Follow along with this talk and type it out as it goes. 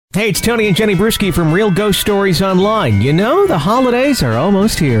Hey, it's Tony and Jenny Brewski from Real Ghost Stories Online. You know, the holidays are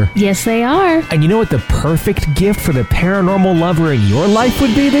almost here. Yes, they are. And you know what the perfect gift for the paranormal lover in your life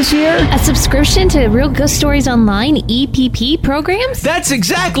would be this year? A subscription to Real Ghost Stories Online EPP programs? That's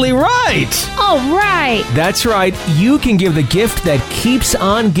exactly right! All right! That's right. You can give the gift that keeps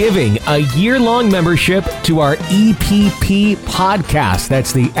on giving, a year-long membership to our EPP podcast.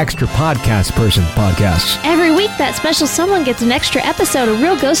 That's the Extra Podcast Person podcasts. Every week, that special someone gets an extra episode of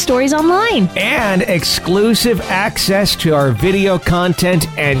Real Ghost Stories Online. And exclusive access to our video content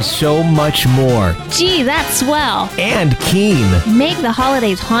and so much more. Gee, that's swell. And keen. Make the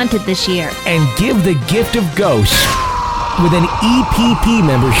holidays haunted this year. And give the gift of ghosts with an EPP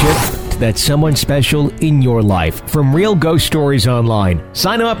membership to that someone special in your life from Real Ghost Stories Online.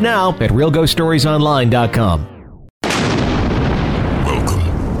 Sign up now at realghoststoriesonline.com. Welcome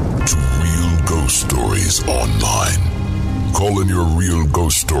to Real Ghost Stories Online. Call in your real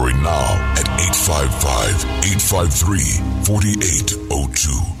ghost story now at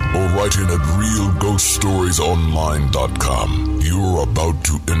 855-853-4802 or write in at realghoststoriesonline.com. You're about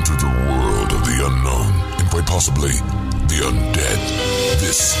to enter the world of the unknown and quite possibly the undead.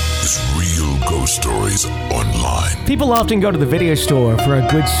 This is Real Ghost Stories Online. People often go to the video store for a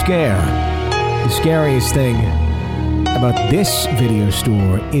good scare. The scariest thing about this video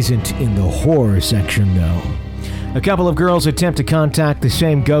store isn't in the horror section, though. A couple of girls attempt to contact the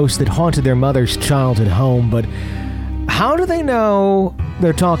same ghost that haunted their mother's childhood home, but how do they know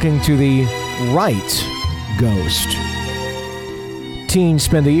they're talking to the right ghost? Teens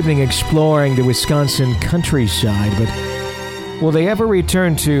spend the evening exploring the Wisconsin countryside, but will they ever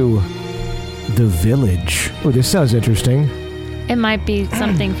return to the village? Oh, this sounds interesting. It might be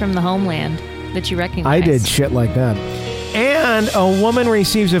something from the homeland that you recognize. I did shit like that. And a woman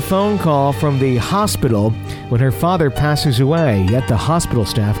receives a phone call from the hospital when her father passes away, yet the hospital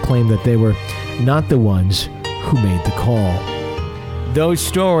staff claim that they were not the ones who made the call. Those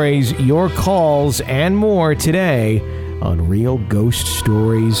stories, your calls, and more today on Real Ghost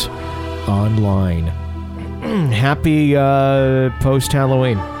Stories Online. Happy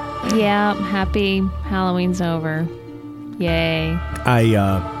post-Halloween. Yeah, happy Halloween's over. Yay. I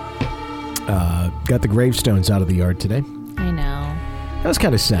got the gravestones out of the yard today. I know. That was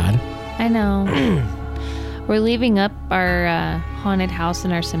kind of sad. I know. We're leaving up our haunted house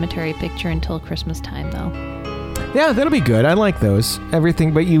and our cemetery picture until Christmas time, though. Yeah, that'll be good. I like those.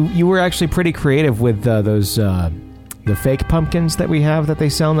 Everything, but you were actually pretty creative with those the fake pumpkins that we have that they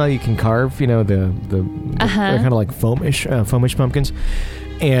sell now. You can carve, you know, they're kind of like foamish pumpkins,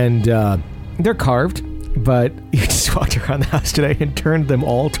 and they're carved. But you just walked around the house today and turned them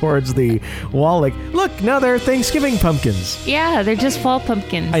all towards the wall. Like, look, now they're Thanksgiving pumpkins. Yeah, they're just fall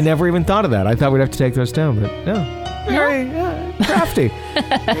pumpkins. I never even thought of that. I thought we'd have to take those down, but no. Very crafty.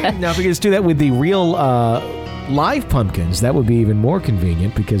 Now, if we could just do that with the real live pumpkins, that would be even more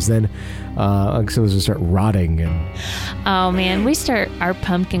convenient because then those will start rotting. Oh, man, we start our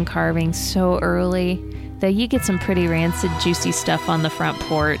pumpkin carving so early that you get some pretty rancid, juicy stuff on the front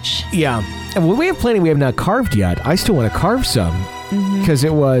porch. Yeah. Well, we have plenty we have not carved yet. I still want to carve some because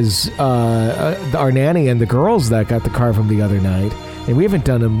it was our nanny and the girls that got to carve them the other night, and we haven't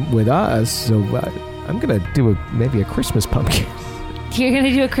done them with us. So I'm gonna do maybe a Christmas pumpkin. You're gonna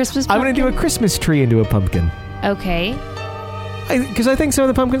do a Christmas pumpkin? I'm gonna do a Christmas tree into a pumpkin. Okay. Because I think some of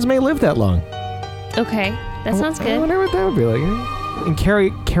the pumpkins may live that long. Okay, that sounds good. I wonder what that would be like. And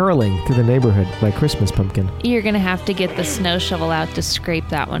caroling through the neighborhood like Christmas pumpkin. You're going to have to get the snow shovel out to scrape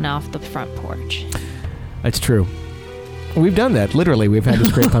that one off the front porch. That's true. We've done that. Literally, we've had to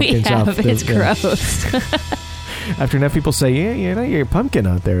scrape pumpkins off. It's gross. After enough people say, yeah, you know, your pumpkin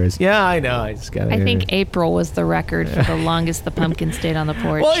out there is... Yeah, I know. I think April was the record for the longest the pumpkin stayed on the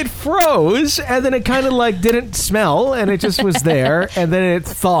porch. Well, it froze, and then it kind of like didn't smell, and it just was there, and then it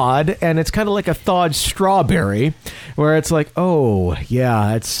thawed, and it's kind of like a thawed strawberry, where it's like, oh,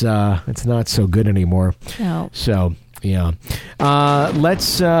 yeah, it's not so good anymore. No. So... Yeah.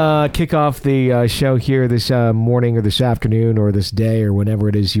 Let's kick off the show here this morning or this afternoon or this day or whenever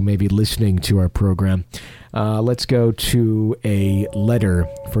it is you may be listening to our program. Let's go to a letter,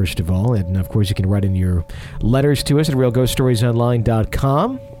 first of all. And, of course, you can write in your letters to us at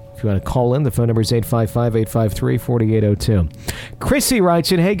realghoststoriesonline.com. If you want to call in, the phone number is 855-853-4802. Chrissy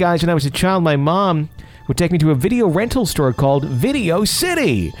writes in, hey, guys, when I was a child, my mom would take me to a video rental store called Video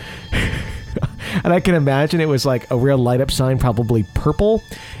City. And I can imagine it was like a real light-up sign, probably purple,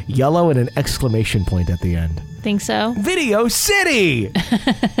 yellow, and an exclamation point at the end. Think so? Video City!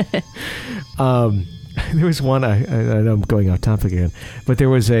 There was one, I know I'm going off topic again, but there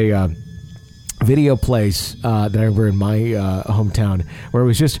was a video place that I remember in my hometown where it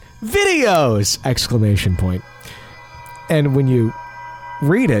was just videos! Exclamation point. And when you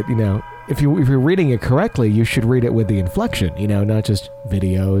read it, if you're reading it correctly, you should read it with the inflection, not just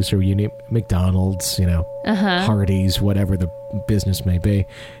videos or McDonald's, Hardee's, whatever the business may be.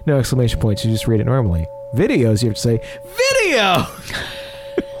 No exclamation points, you just read it normally. Videos, you have to say, video!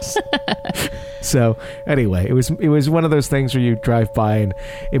 So anyway, it was one of those things where you drive by and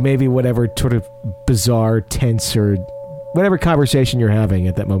it may be whatever sort of bizarre, tense, or whatever conversation you're having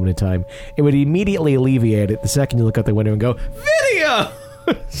at that moment in time, it would immediately alleviate it the second you look out the window and go, video!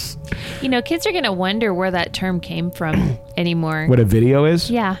 Kids are going to wonder where that term came from anymore. What a video is?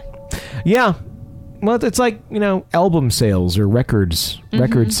 Yeah. Yeah. Well, it's like, album sales or record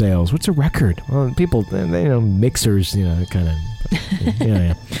sales. What's a record? Well, people, mixers, kind of.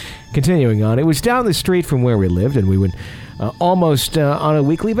 Yeah. Continuing on, it was down the street from where we lived, and we would almost on a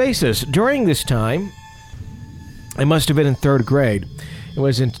weekly basis. During this time, I must have been in 3rd grade. It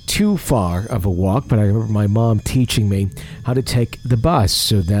wasn't too far of a walk, but I remember my mom teaching me how to take the bus,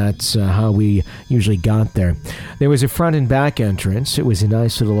 so that's how we usually got there. There was a front and back entrance. It was a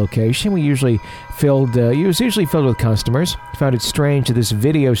nice little location. It was usually filled with customers. I found it strange that this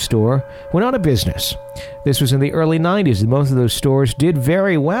video store went out of business. This was in the early 90s, and most of those stores did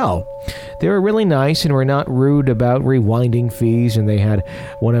very well. They were really nice and were not rude about rewinding fees, and they had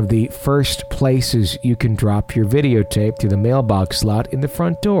one of the first places you can drop your videotape through the mailbox slot in the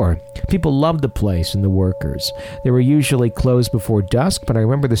front door. People loved the place and the workers. They were usually closed before dusk, but I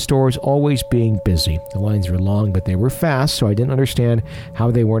remember the stores always being busy. The lines were long, but they were fast, so I didn't understand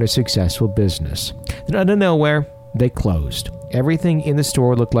how they weren't a successful business. Then out of nowhere, they closed. Everything in the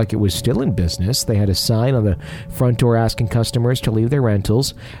store looked like it was still in business. They had a sign on the front door asking customers to leave their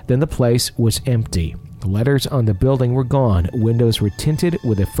rentals. Then the place was empty. The letters on the building were gone. Windows were tinted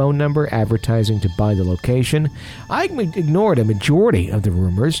with a phone number advertising to buy the location. I ignored a majority of the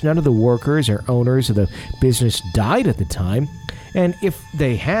rumors. None of the workers or owners of the business died at the time. And if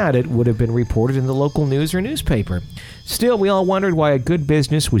they had, it would have been reported in the local news or newspaper. Still, we all wondered why a good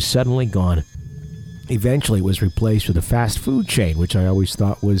business was suddenly gone. Eventually, it was replaced with a fast food chain, which I always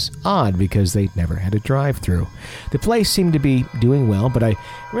thought was odd because they never had a drive-thru. The place seemed to be doing well, but I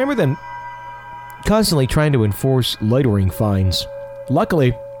remember them constantly trying to enforce loitering fines.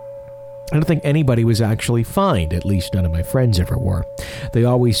 Luckily, I don't think anybody was actually fined, at least none of my friends ever were. They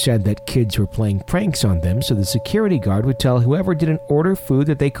always said that kids were playing pranks on them, so the security guard would tell whoever didn't order food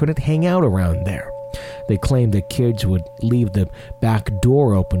that they couldn't hang out around there. They claimed that kids would leave the back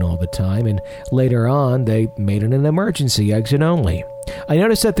door open all the time, and later on they made it an emergency exit only. I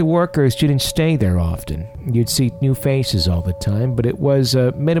noticed that the workers didn't stay there often. You'd see new faces all the time, but it was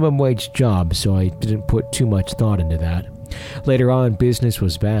a minimum wage job, so I didn't put too much thought into that. Later on, business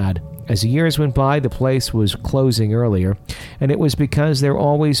was bad. As the years went by, the place was closing earlier, and it was because they're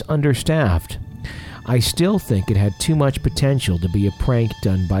always understaffed. I still think it had too much potential to be a prank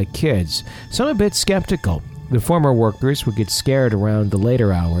done by kids, so I'm a bit skeptical. The former workers would get scared around the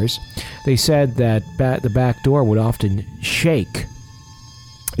later hours. They said that the back door would often shake.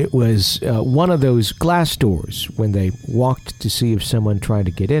 It was one of those glass doors. When they walked to see if someone tried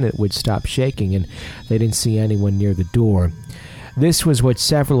to get in, it would stop shaking, and they didn't see anyone near the door. This was what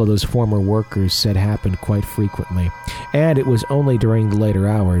several of those former workers said happened quite frequently, and it was only during the later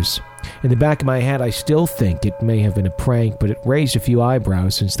hours. In the back of my head, I still think it may have been a prank, but it raised a few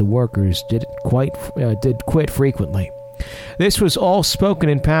eyebrows since the workers did quit frequently. This was all spoken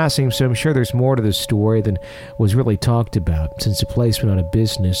in passing, so I'm sure there's more to the story than was really talked about. Since the place went out of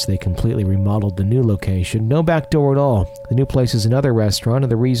business, they completely remodeled the new location. No back door at all. The new place is another restaurant,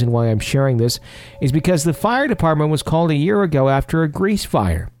 and the reason why I'm sharing this is because the fire department was called a year ago after a grease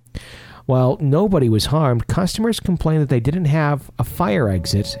fire. While nobody was harmed, customers complained that they didn't have a fire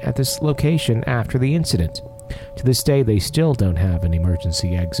exit at this location after the incident. To this day, they still don't have an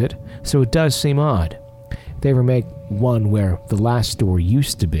emergency exit, so it does seem odd. If they ever make one where the last door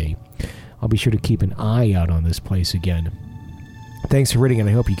used to be, I'll be sure to keep an eye out on this place again. Thanks for reading, and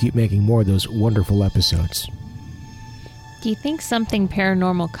I hope you keep making more of those wonderful episodes. Do you think something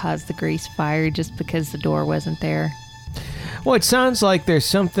paranormal caused the grease fire just because the door wasn't there? Well, it sounds like there's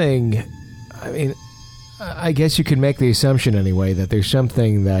something... I guess you could make the assumption anyway that there's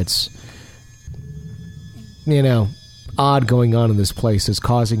something that's, odd going on in this place that's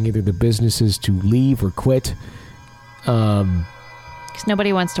causing either the businesses to leave or quit. Because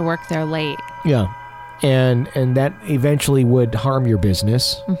nobody wants to work there late. Yeah. And that eventually would harm your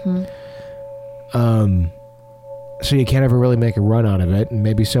business. Mm-hmm. So you can't ever really make a run out of it. And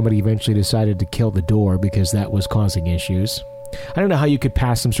maybe somebody eventually decided to kill the door because that was causing issues. I don't know how you could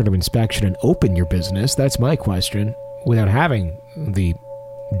pass some sort of inspection and open your business. That's my question. Without having the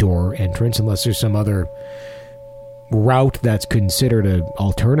door entrance, unless there's some other route that's considered an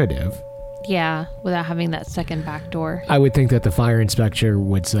alternative. Yeah, without having that second back door. I would think that the fire inspector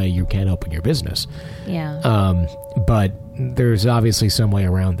would say you can't open your business. Yeah. But there's obviously some way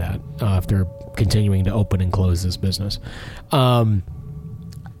around that if they're continuing to open and close this business. I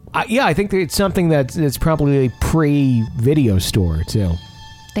think that it's something that's probably a pre-video store too.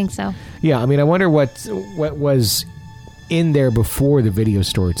 Think so. Yeah, I mean, I wonder what was in there before the video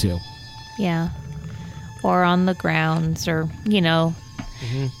store too. Yeah. Or on the grounds, or,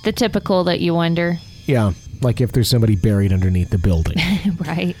 the typical that you wonder. Yeah, like if there's somebody buried underneath the building.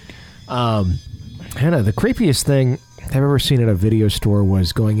 Right. Hannah, the creepiest thing I've ever seen at a video store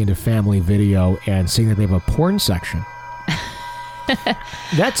was going into Family Video and seeing that they have a porn section.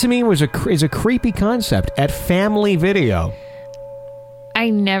 That to me is a creepy concept at Family Video. I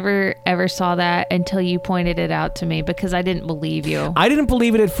never ever saw that until you pointed it out to me, because I didn't believe you. I didn't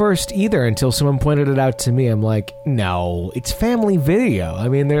believe it at first either until someone pointed it out to me. I'm like, no, it's Family Video. I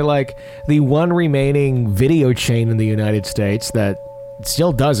mean, they're like the one remaining video chain in the United States that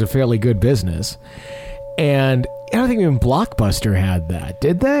still does a fairly good business. And I don't think even Blockbuster had that,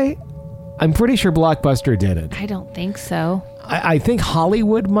 did they? I'm pretty sure Blockbuster didn't. I don't think so. I think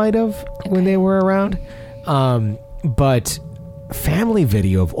Hollywood might have when they were around. But Family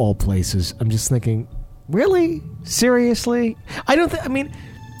Video of all places, I'm just thinking, really? Seriously? And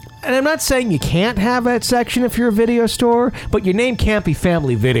I'm not saying you can't have that section if you're a video store, but your name can't be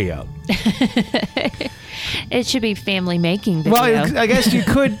Family Video. It should be Family Making Video. Well, I guess you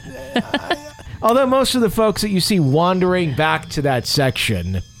could. Although most of the folks that you see wandering back to that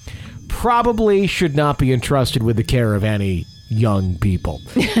section probably should not be entrusted with the care of any young people.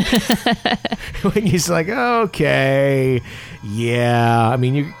 When you're like, okay, yeah. I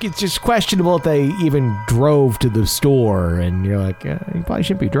mean, it's just questionable if they even drove to the store, and you're like, you probably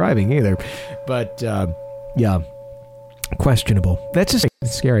shouldn't be driving either. But, yeah, questionable. That's just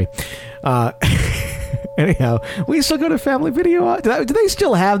scary. Anyhow, we still go to Family Video. Do they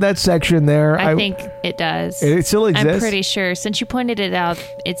still have that section there? I think it does. It still exists? I'm pretty sure. Since you pointed it out,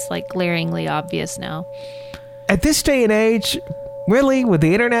 it's like glaringly obvious now. At this day and age, really, with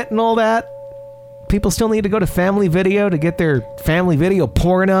the internet and all that, people still need to go to Family Video to get their Family Video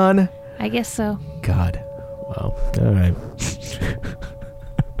porn on? I guess so. God. Wow. All right.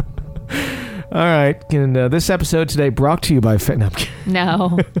 All right. And this episode today brought to you by...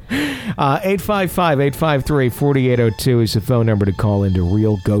 No. 855-853-4802 is the phone number to call into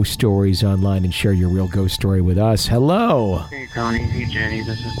Real Ghost Stories Online and share your real ghost story with us. Hello. Hey, Tony. Hey, Jenny.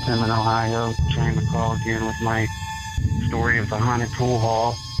 This is Tim in Ohio, trying to call again with my story of the haunted pool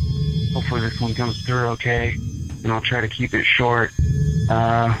hall. Hopefully this one comes through okay, and I'll try to keep it short.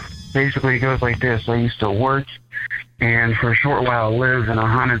 Basically, it goes like this. I used to work and for a short while lived in a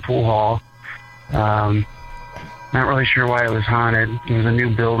haunted pool hall. Not really sure why it was haunted. It was a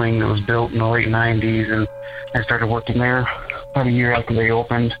new building that was built in the late 90s, and I started working there about a year after they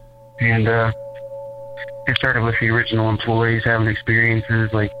opened. And it started with the original employees having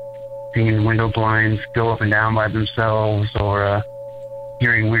experiences like seeing window blinds go up and down by themselves, or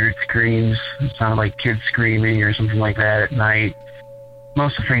hearing weird screams. It sounded like kids screaming or something like that at night.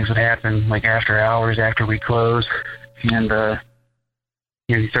 Most of the things would happen like after hours, after we closed. And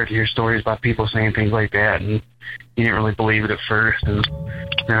you start to hear stories about people saying things like that, and you didn't really believe it at first. And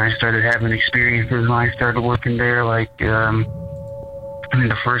then I started having experiences when I started working there. Like, the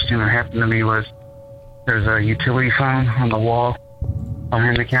first thing that happened to me was there's a utility phone on the wall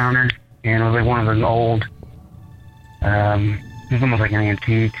behind the counter, and it was like one of those old, it was almost like an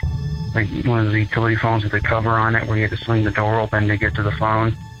antique, like one of the utility phones with the cover on it where you had to swing the door open to get to the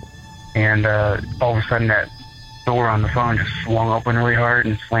phone. And all of a sudden that door on the phone just swung open really hard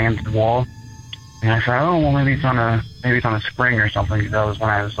and slammed the wall. And I thought, oh, well, maybe it's on a spring or something. That was when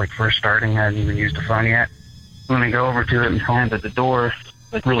I was like first starting. I hadn't even used the phone yet. When I go over to it and find that the door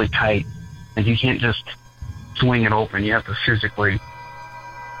like really tight, and you can't just swing it open. You have to physically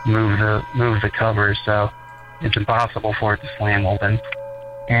move the cover, so it's impossible for it to slam open.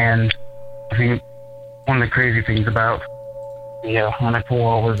 And I think one of the crazy things about the haunted pool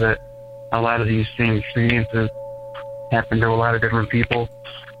hall was that a lot of these same experiences happened to a lot of different people.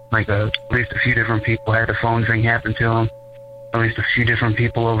 Like at least a few different people had the phone thing happen to them. At least a few different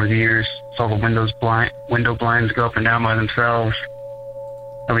people over the years saw the window blinds go up and down by themselves.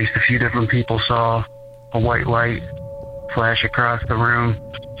 At least a few different people saw a white light flash across the room.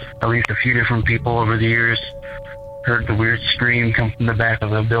 At least a few different people over the years heard the weird scream come from the back of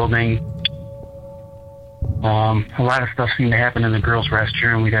the building. A lot of stuff seemed to happen in the girls'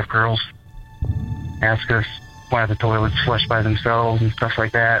 restroom. We'd have girls ask us why the toilets flush by themselves and stuff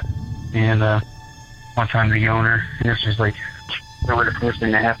like that. And one time the owner, and this was like really the first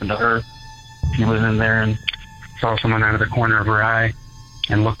thing that happened to her. She was in there and saw someone out of the corner of her eye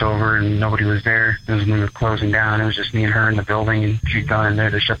and looked over and nobody was there. It was when we were closing down. It was just me and her in the building, and she'd gone in there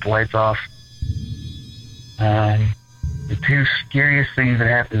to shut the lights off. The two scariest things that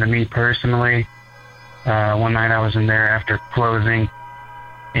happened to me personally, one night I was in there after closing,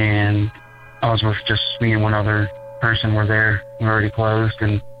 and I was with just me and one other person were there. We were already closed,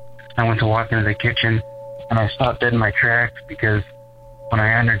 and I went to walk into the kitchen, and I stopped dead in my tracks because when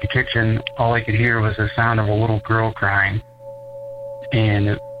I entered the kitchen, all I could hear was the sound of a little girl crying. And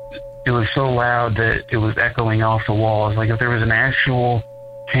it was so loud that it was echoing off the walls. Like if there was an actual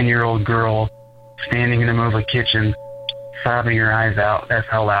 10-year-old girl standing in the middle of the kitchen, sobbing her eyes out, that's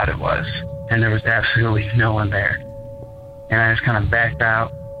how loud it was. And there was absolutely no one there. And I just kind of backed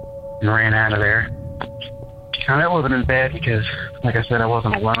out and ran out of there. Now that wasn't as bad because, like I said, I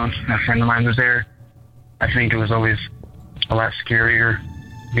wasn't alone. A friend of mine was there. I think it was always a lot scarier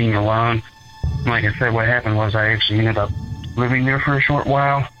being alone. And like I said, what happened was I actually ended up living there for a short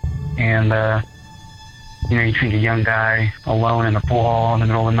while. And, you think a young guy alone in a pool hall in the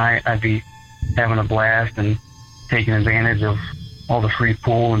middle of the night, I'd be having a blast and taking advantage of all the free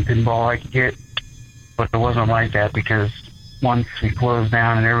pool and pinball I could get. But it wasn't like that because once we closed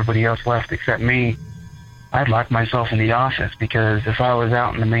down and everybody else left except me, I'd lock myself in the office because if I was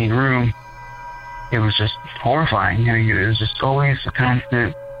out in the main room, it was just horrifying. It was just always a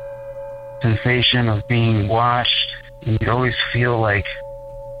constant sensation of being watched, and you'd always feel like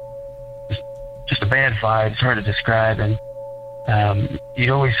just a bad vibe. It's hard to describe, and you'd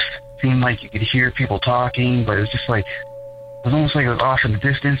always seem like you could hear people talking, but it was just like, it was almost like it was off in the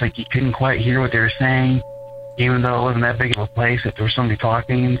distance, like you couldn't quite hear what they were saying, even though it wasn't that big of a place. If there was somebody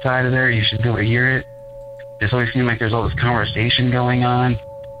talking inside of there, you should be able to hear it. It just always seemed like there's all this conversation going on.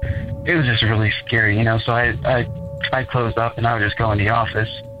 It was just really scary, so I closed up and I would just go in the office.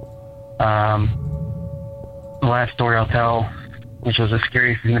 The last story I'll tell, which was the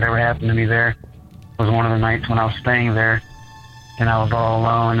scariest thing that ever happened to me there, was one of the nights when I was staying there and I was all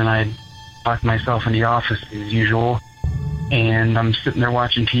alone, and I locked myself in the office as usual, and I'm sitting there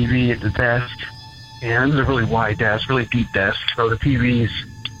watching TV at the desk, and it was a really wide desk, really deep desk, so the TV's,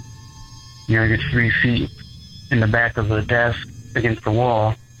 I get 3 feet in the back of the desk against the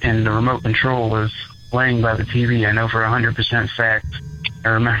wall, and the remote control was laying by the TV. I know for 100% fact. I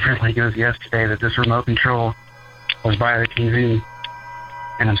remember like it was yesterday that this remote control was by the TV,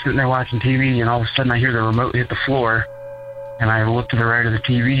 and I'm sitting there watching TV, and all of a sudden I hear the remote hit the floor, and I look to the right of the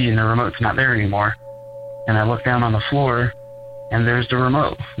TV, and the remote's not there anymore. And I look down on the floor, and there's the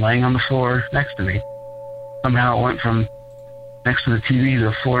remote laying on the floor next to me. Somehow it went from next to the TV to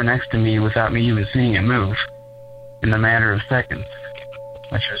the floor next to me without me even seeing it move in a matter of seconds,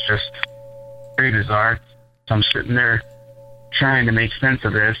 which is just very bizarre. So I'm sitting there trying to make sense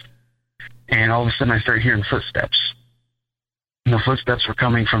of this, and all of a sudden I start hearing footsteps. And the footsteps were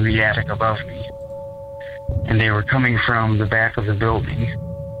coming from the attic above me, and they were coming from the back of the building,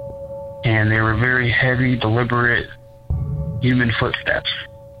 and they were very heavy, deliberate human footsteps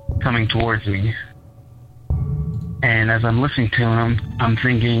coming towards me. And as I'm listening to them, I'm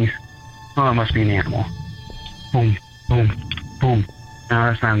thinking, oh, it must be an animal. Boom, boom, boom. No,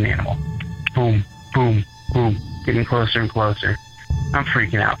 that's not an animal. Boom, boom, boom. Getting closer and closer. I'm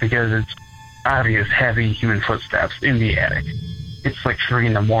freaking out because it's obvious heavy human footsteps in the attic. It's like 3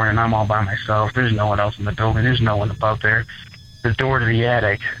 in the morning. I'm all by myself. There's no one else in the building. There's no one above there. The door to the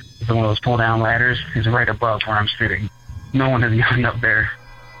attic, one of those pull-down ladders, is right above where I'm sitting. No one had gotten up there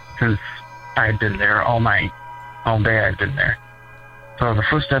since I had been there all night. All day I'd been there. So the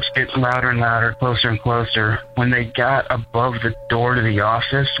footsteps get louder and louder, closer and closer. When they got above the door to the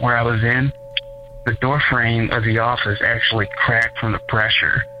office where I was in, the door frame of the office actually cracked from the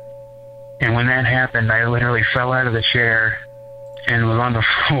pressure. And when that happened, I literally fell out of the chair and was on the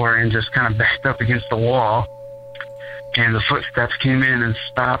floor and just kind of backed up against the wall. And the footsteps came in and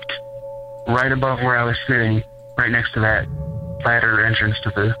stopped right above where I was sitting, right next to that ladder entrance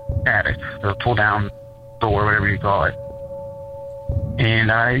to the attic, the pull-down door, whatever you call it.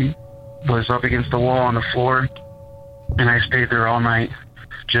 And I was up against the wall on the floor, and I stayed there all night,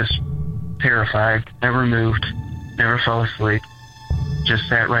 just terrified, never moved, never fell asleep, just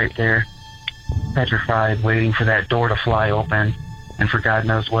sat right there, petrified, waiting for that door to fly open and for God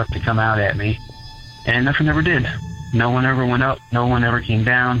knows what to come out at me. And nothing ever did. No one ever went up, no one ever came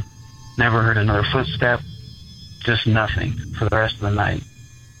down, never heard another footstep, just nothing for the rest of the night.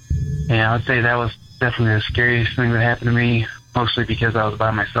 And I would say that was definitely the scariest thing that happened to me, mostly because I was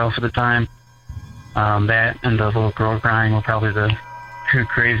by myself at the time. That and the little girl crying were probably the two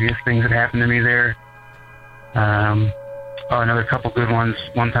craziest things that happened to me there. Another couple good ones.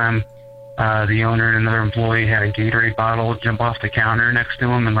 One time, the owner and another employee had a Gatorade bottle jump off the counter next to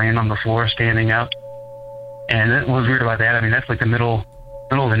him and land on the floor standing up. And what was weird about that, I mean, that's like the middle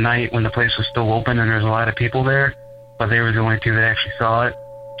of the night when the place was still open and there's a lot of people there, but they were the only two that actually saw it.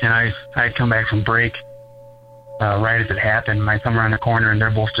 And I'd come back from break right as it happened, and I come around the corner and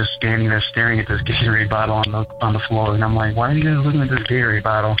they're both just standing there staring at this Gatorade bottle on the floor. And I'm like, why are you guys looking at this Gatorade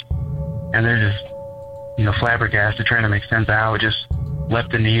bottle? And they're just, flabbergasted, trying to make sense of how it just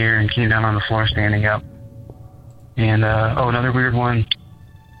leapt in the air and came down on the floor standing up. And, another weird one,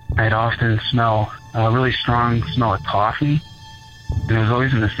 I'd often smell a really strong smell of coffee. And it was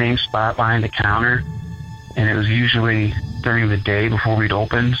always in the same spot behind the counter. And it was usually during the day before we'd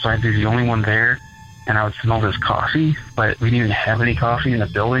open, so I'd be the only one there. And I would smell this coffee, but we didn't even have any coffee in the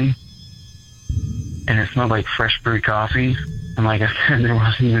building. And it smelled like fresh brewed coffee. And like I said, there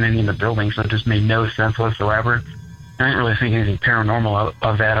wasn't even any in the building, so it just made no sense whatsoever. I didn't really think anything paranormal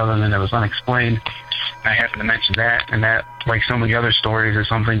of that other than it was unexplained. I happened to mention that, and that, like so many other stories, is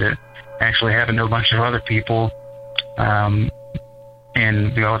something that actually happened to a bunch of other people.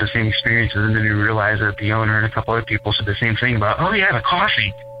 And we all had the same experiences, and then we realized that the owner and a couple other people said the same thing about, oh yeah, the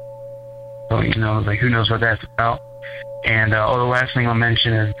coffee. So, like who knows what that's about. And the last thing I'll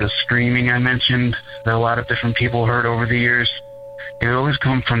mention is the screaming I mentioned that a lot of different people heard over the years. It would always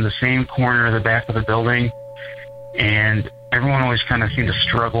come from the same corner of the back of the building, and everyone always kind of seemed to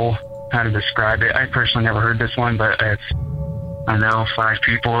struggle how to describe it. I personally never heard this one, but it's, I know, 5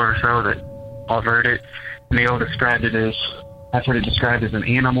 people or so that all heard it, and they all described it as, I've heard it described as an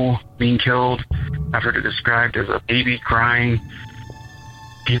animal being killed. I've heard it described as a baby crying.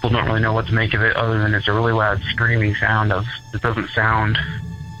 People don't really know what to make of it other than it's a really loud screaming sound it doesn't sound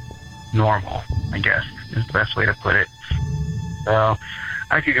normal, I guess, is the best way to put it. So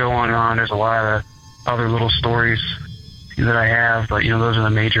I could go on and on. There's a lot of other little stories that I have, but those are the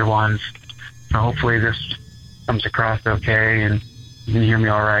major ones. So hopefully this comes across okay and you can hear me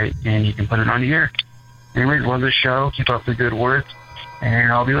all right and you can put it on the air. Anyways, love this show. Keep up the good work,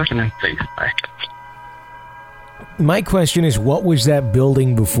 and I'll be listening. Thanks. Bye. My question is, what was that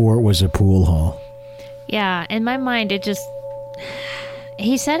building before it was a pool hall? Yeah, in my mind,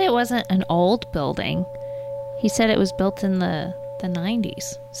 he said it wasn't an old building. He said it was built in the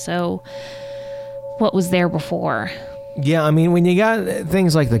 90s. So what was there before? Yeah, I mean, when you got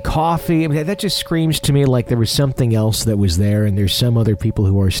things like the coffee, I mean, that just screams to me like there was something else that was there, and there's some other people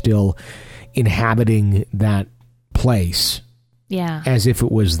who are still inhabiting that place. Yeah. As if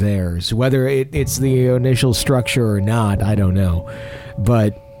it was theirs. Whether it's the initial structure or not, I don't know.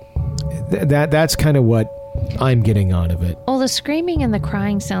 But that's kind of what I'm getting out of it. Well, the screaming and the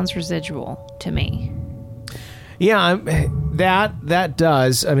crying sounds residual to me. Yeah, that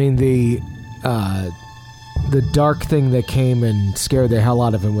does. I mean, the dark thing that came and scared the hell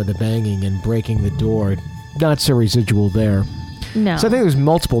out of him with the banging and breaking the door, not so residual there. No. So I think there's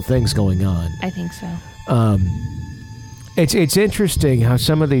multiple things going on. I think so. It's interesting how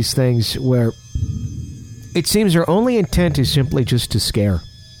some of these things where it seems their only intent is simply just to scare.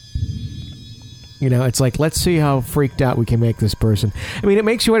 It's like, let's see how freaked out we can make this person. I mean, it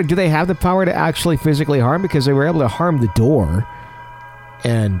makes you wonder, do they have the power to actually physically harm? Because they were able to harm the door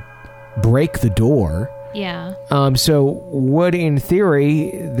and break the door. Yeah. So would, in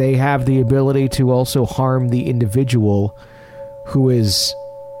theory, they have the ability to also harm the individual who is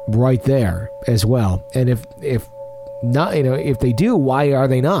right there as well? And if not, if they do, why are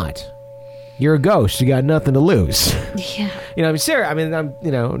they not? You're a ghost. You got nothing to lose. Yeah. I'm serious. I mean, I'm,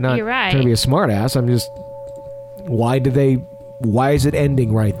 not You're right. trying to be a smart ass. I'm just, why is it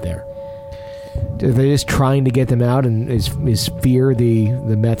ending right there? Are they just trying to get them out, and is fear the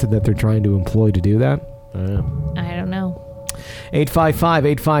method that they're trying to employ to do that? I don't know.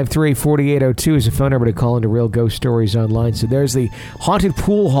 855-853-4802 is the phone number to call into Real Ghost Stories Online. So there's the haunted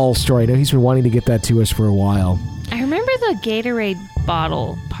pool hall story. I know he's been wanting to get that to us for a while. I remember the Gatorade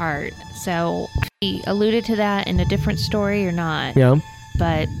bottle part. So he alluded to that in a different story or not. Yeah.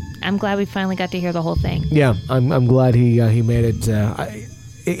 But I'm glad we finally got to hear the whole thing. Yeah, I'm glad he made it.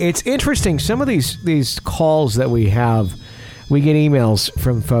 It's interesting. Some of these calls that we have, we get emails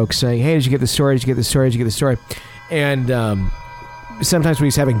from folks saying, hey, did you get the story? Did you get the story? Did you get the story? And sometimes we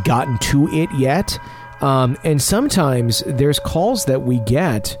just haven't gotten to it yet. And sometimes there's calls that we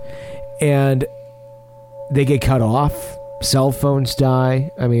get and they get cut off. Cell phones die.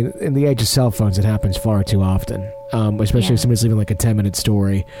 I mean, in the age of cell phones, it happens far too often, especially if somebody's leaving like a 10-minute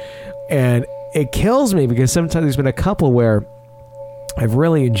story. And it kills me because sometimes there's been a couple where I've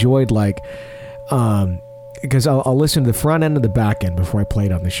really enjoyed, like, because I'll listen to the front end and the back end before I play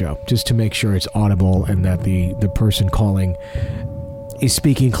it on the show, just to make sure it's audible and that the person calling is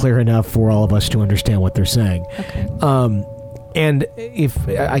speaking clear enough for all of us to understand what they're saying. Okay. And if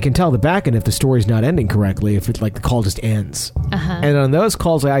I can tell the back end if the story's not ending correctly, if it's like the call just ends. And on those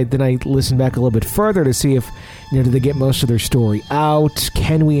calls, I listen back a little bit further to see if, did they get most of their story out?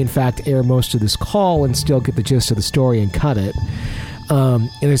 Can we in fact air most of this call and still get the gist of the story and cut it? And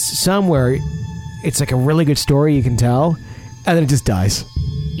there's somewhere it's like a really good story, you can tell, and then it just dies.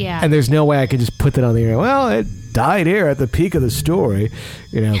 Yeah. And there's no way I can just put that on the air. Well, it died here at the peak of the story,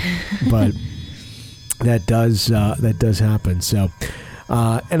 but that does happen. So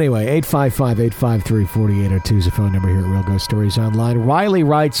anyway, 855-853-4802 is the phone number here at Real Ghost Stories Online. Riley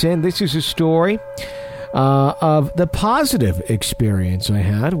writes in, this is a story of the positive experience I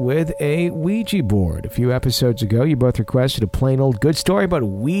had with a Ouija board. A few episodes ago, you both requested a plain old good story about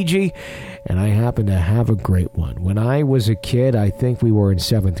Ouija, and I happen to have a great one. When I was a kid, I think we were in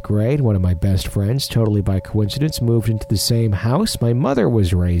 7th grade, one of my best friends, totally by coincidence, moved into the same house my mother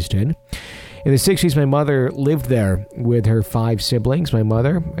was raised in. In the 60s, my mother lived there with her 5 siblings, my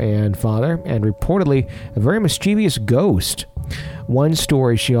mother and father, and reportedly a very mischievous ghost. One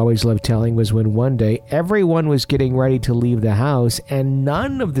story she always loved telling was when one day everyone was getting ready to leave the house and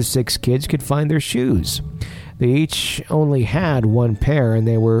none of the 6 kids could find their shoes. They each only had one pair and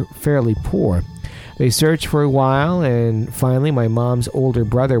they were fairly poor. They searched for a while, and finally my mom's older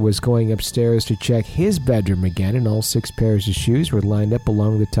brother was going upstairs to check his bedroom again, and all 6 pairs of shoes were lined up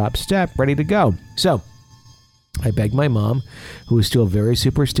along the top step, ready to go. So I begged my mom, who was still very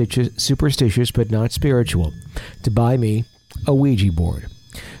superstitious but not spiritual, to buy me a Ouija board,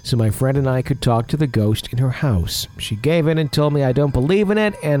 so my friend and I could talk to the ghost in her house. She gave in and told me I don't believe in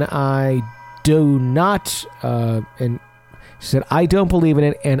it, and I do not, and she said, I don't believe in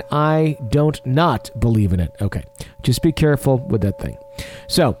it, and I don't not believe in it. Okay, just be careful with that thing.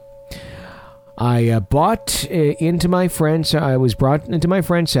 So, I was brought into my friend's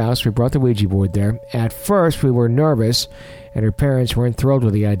house. We brought the Ouija board there. At first, we were nervous, and her parents weren't thrilled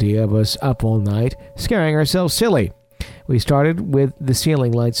with the idea of us up all night, scaring ourselves silly. We started with the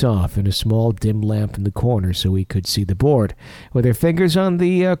ceiling lights off and a small dim lamp in the corner so we could see the board. With our fingers on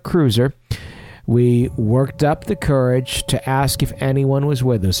the cruiser, we worked up the courage to ask if anyone was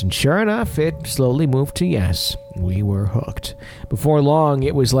with us, and sure enough, it slowly moved to yes. We were hooked. Before long,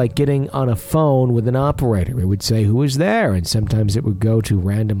 it was like getting on a phone with an operator. It would say who was there, and sometimes it would go to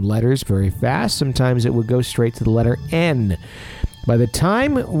random letters very fast. Sometimes it would go straight to the letter N. By the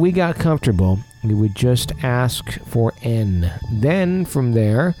time we got comfortable, we would just ask for N. Then, from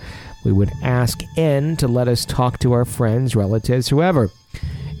there, we would ask N to let us talk to our friends, relatives, whoever.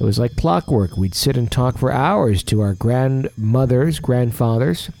 It was like clockwork. We'd sit and talk for hours to our grandmothers,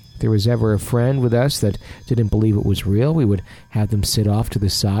 grandfathers. If there was ever a friend with us that didn't believe it was real, we would have them sit off to the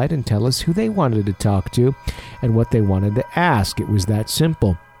side and tell us who they wanted to talk to and what they wanted to ask. It was that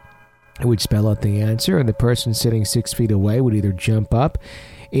simple. I would spell out the answer, and the person sitting 6 feet away would either jump up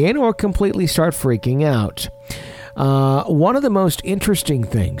in or completely start freaking out. One of the most interesting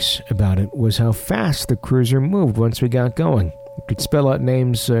things about it was how fast the cruiser moved once we got going. You could spell out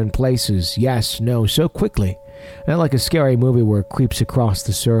names and places, yes, no, so quickly. Not like a scary movie where it creeps across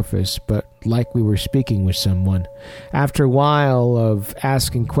the surface, but like we were speaking with someone. After a while of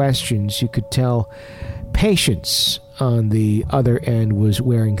asking questions, you could tell patience on the other end was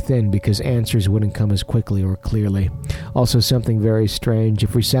wearing thin because answers wouldn't come as quickly or clearly. Also, something very strange.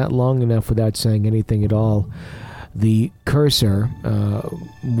 If we sat long enough without saying anything at all, the cursor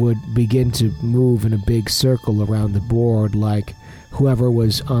would begin to move in a big circle around the board, like whoever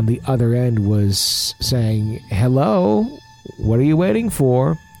was on the other end was saying, hello, what are you waiting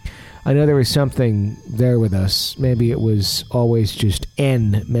for? I know there was something there with us. Maybe it was always just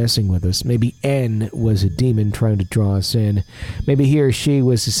N messing with us. Maybe N was a demon trying to draw us in. Maybe he or she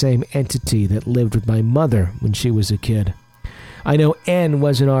was the same entity that lived with my mother when she was a kid. I know N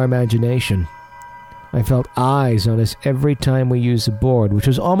was in our imagination. I felt eyes on us every time we used the board, which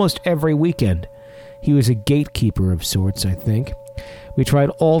was almost every weekend. He was a gatekeeper of sorts, I think. We tried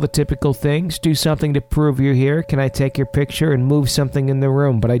all the typical things. Do something to prove you're here. Can I take your picture and move something in the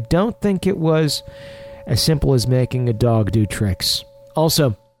room? But I don't think it was as simple as making a dog do tricks.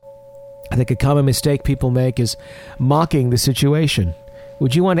 Also, I think a common mistake people make is mocking the situation.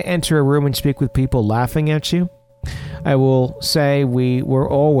 Would you want to enter a room and speak with people laughing at you? I will say we were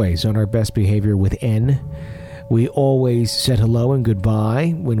always on our best behavior with N. We always said hello and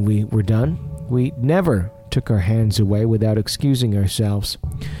goodbye when we were done. We never took our hands away without excusing ourselves.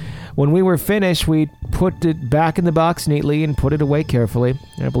 When we were finished, we put it back in the box neatly and put it away carefully.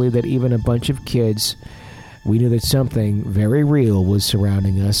 I believe that even a bunch of kids, we knew that something very real was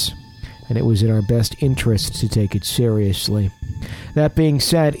surrounding us, and it was in our best interest to take it seriously. That being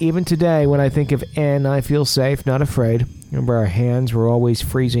said, even today, when I think of Anne, I feel safe, not afraid. Remember, our hands were always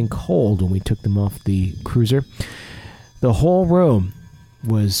freezing cold when we took them off the cruiser. The whole room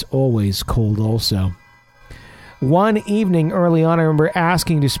was always cold also. One evening early on, I remember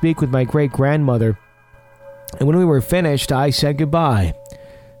asking to speak with my great-grandmother, and when we were finished, I said goodbye.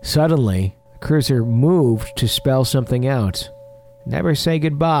 Suddenly, the cruiser moved to spell something out. Never say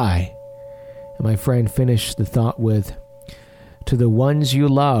goodbye. And my friend finished the thought with, to the ones you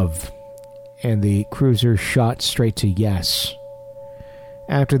love, and the cruiser shot straight to yes.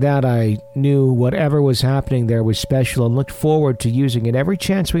 After that, I knew whatever was happening there was special and looked forward to using it every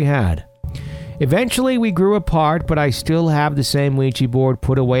chance we had. Eventually, we grew apart, but I still have the same Ouija board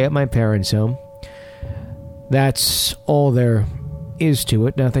put away at my parents' home. That's all there is to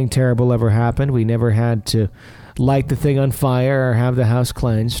it. Nothing terrible ever happened. We never had to light the thing on fire or have the house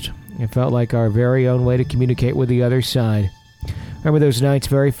cleansed. It felt like our very own way to communicate with the other side. Remember those nights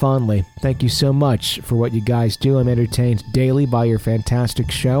very fondly. Thank you so much for what you guys do. I'm entertained daily by your fantastic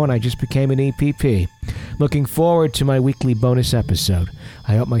show, and I just became an EPP. Looking forward to my weekly bonus episode.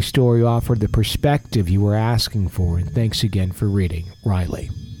 I hope my story offered the perspective you were asking for, and thanks again for reading. Riley.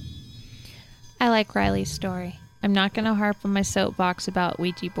 I like Riley's story. I'm not going to harp on my soapbox about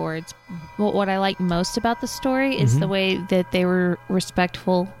Ouija boards. But what I like most about the story is the way that they were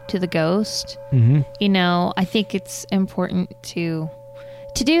respectful to the ghost. You know, I think it's important to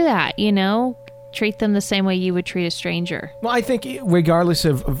do that, you know, treat them the same way you would treat a stranger. Well, I think regardless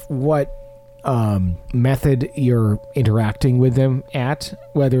of what method you're interacting with them at,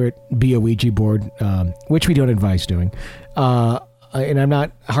 whether it be a Ouija board, which we don't advise doing, and I'm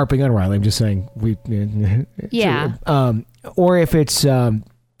not harping on Riley, I'm just saying Yeah. Or if it's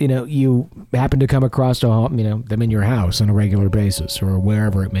you happen to come across them in your house on a regular basis or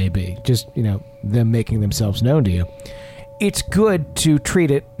wherever it may be, just them making themselves known to you. It's good to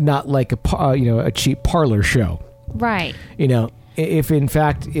treat it not like a cheap parlor show, right? If in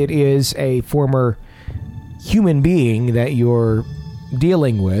fact it is a former human being that you're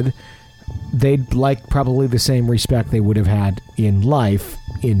dealing with, they'd like probably the same respect they would have had in life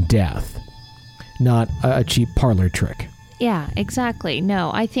in death, not a cheap parlor trick. Yeah, exactly.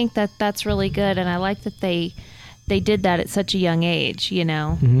 No, I think that's really good, and I like that they did that at such a young age,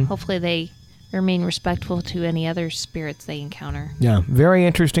 Hopefully they remain respectful to any other spirits they encounter. Yeah, very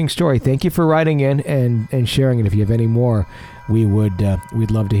interesting story. Thank you for writing in and sharing it. If you have any more,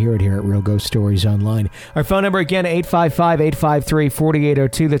 we'd love to hear it here at Real Ghost Stories Online. Our phone number again,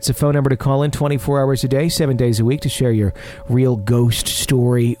 855-853-4802. That's the phone number to call in 24 hours a day, 7 days a week to share your real ghost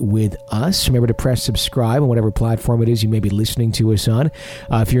story with us. Remember to press subscribe on whatever platform it is you may be listening to us on.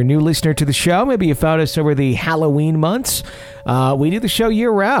 If you're a new listener to the show, maybe you found us over the Halloween months. We do the show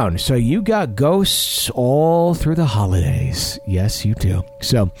year-round, so you got ghosts all through the holidays. Yes, you do.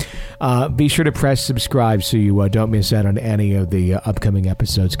 So be sure to press subscribe so you don't miss out on any of the upcoming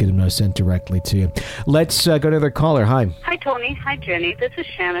episodes. Get them sent directly to you. Let's go to another caller. Hi. Hi, Tony. Hi, Jenny. This is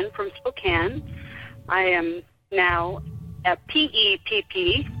Shannon from Spokane. I am now a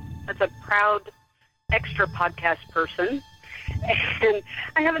PEPP. That's a proud extra podcast person. And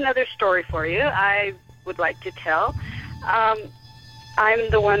I have another story for you I would like to tell. I'm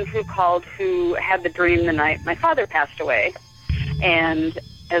the one who called who had the dream the night my father passed away. And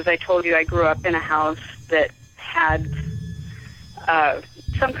as I told you, I grew up in a house that had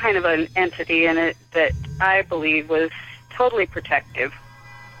some kind of an entity in it that I believe was totally protective.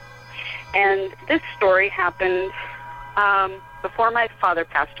 And this story happened before my father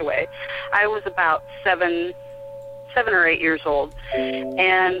passed away. I was about seven or 8 years old.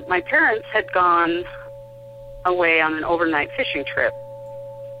 And my parents had gone away on an overnight fishing trip.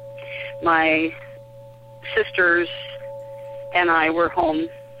 My sisters and I were home.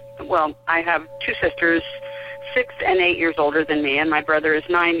 Well, I have two sisters, 6 and 8 years older than me, and my brother is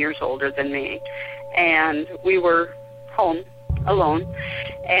 9 years older than me. And we were home alone.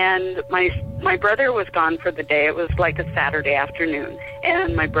 And my brother was gone for the day. It was like a Saturday afternoon.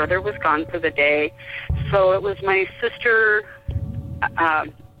 And my brother was gone for the day. So it was my sister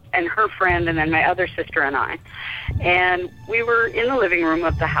and her friend, and then my other sister and I. And we were in the living room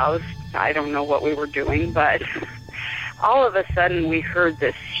of the house. I don't know what we were doing, but all of a sudden we heard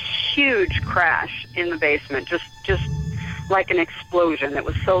this huge crash in the basement, just like an explosion. It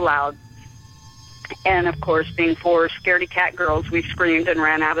was so loud. And, of course, being 4 scaredy cat girls, we screamed and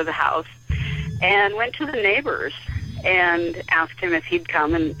ran out of the house and went to the neighbors. and asked him if he'd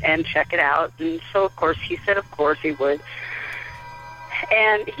come and check it out. And so, of course, he said of course he would.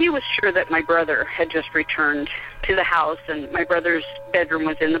 And he was sure that my brother had just returned to the house, and my brother's bedroom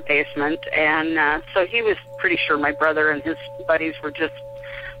was in the basement. And so he was pretty sure my brother and his buddies were just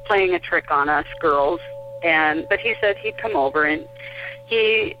playing a trick on us girls. But he said he'd come over, and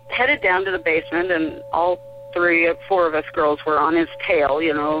he headed down to the basement, and all four of us girls were on his tail,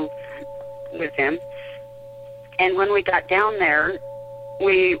 with him. And when we got down there,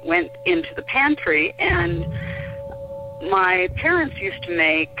 we went into the pantry, and my parents used to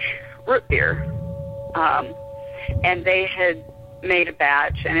make root beer. And they had made a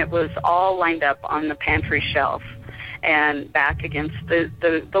batch, and it was all lined up on the pantry shelf and back against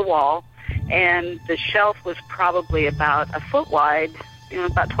the wall. And the shelf was probably about a foot wide,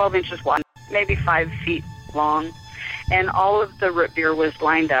 about 12 inches wide, maybe 5 feet long. And all of the root beer was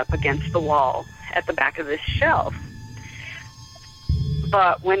lined up against the wall at the back of this shelf.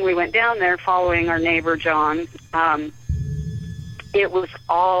 But when we went down there following our neighbor John, it was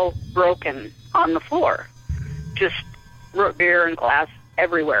all broken on the floor. Just root beer and glass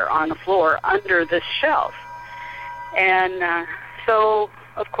everywhere on the floor under this shelf. And so,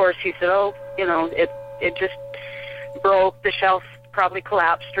 of course, he said, it just broke. The shelf probably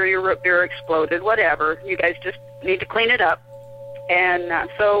collapsed or your root beer exploded, whatever. You guys just need to clean it up. And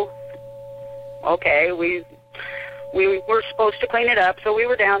so, okay, we were supposed to clean it up, so we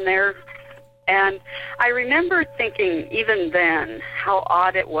were down there. And I remember thinking even then how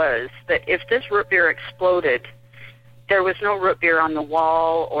odd it was that if this root beer exploded, there was no root beer on the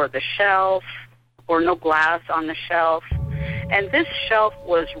wall or the shelf or no glass on the shelf. And this shelf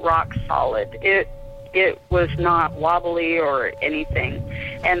was rock solid. It was not wobbly or anything.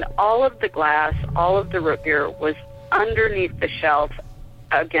 And all of the glass, all of the root beer was underneath the shelf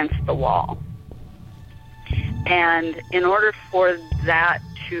against the wall. And in order for that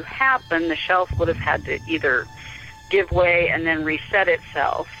to happen, the shelf would have had to either give way and then reset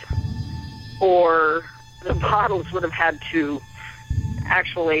itself, or the bottles would have had to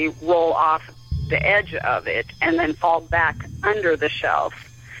actually roll off the edge of it and then fall back under the shelf.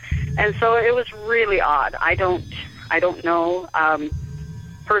 And so it was really odd. I don't know.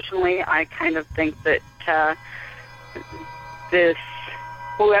 Personally, I kind of think that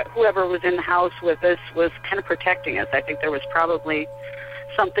whoever was in the house with us was kind of protecting us. I think there was probably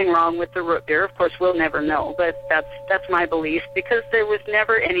something wrong with the root beer. Of course, we'll never know, but that's my belief, because there was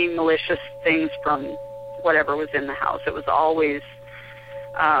never any malicious things from whatever was in the house. It was always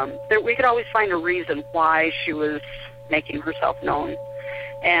we could always find a reason why she was making herself known.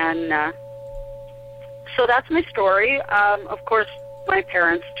 And so that's my story. Of course, my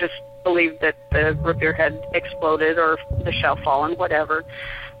parents just believed that the root beer had exploded or the shelf fallen, whatever.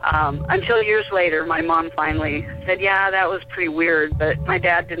 Until years later, my mom finally said, yeah, that was pretty weird, but my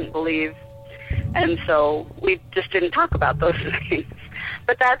dad didn't believe. And so we just didn't talk about those things.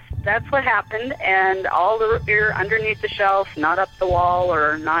 But that's what happened, and all the root beer underneath the shelf, not up the wall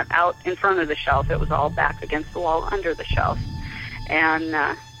or not out in front of the shelf. It was all back against the wall under the shelf. And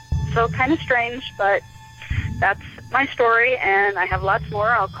so kind of strange, but that's my story, and I have lots more.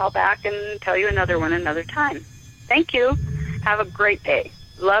 I'll call back and tell you another one another time. Thank you. Have a great day.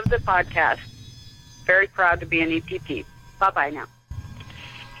 Love the podcast. Very proud to be an EPP. Bye-bye now.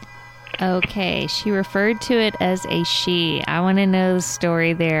 Okay, she referred to it as a she. I want to know the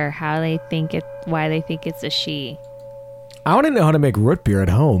story there, why they think it's a she. I want to know how to make root beer at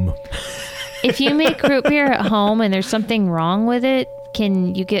home. If you make root beer at home and there's something wrong with it,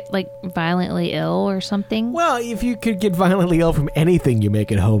 can you get violently ill or something? Well, if you could get violently ill from anything you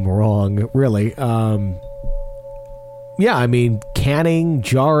make at home wrong, really. Yeah, I mean, canning,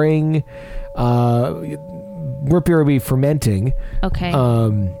 jarring, root beer would be fermenting. Okay.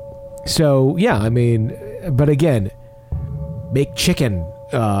 So, yeah, I mean, but again, make chicken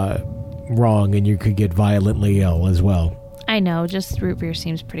wrong and you could get violently ill as well. I know, just root beer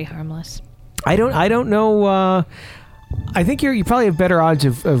seems pretty harmless. I don't know. I think you probably have better odds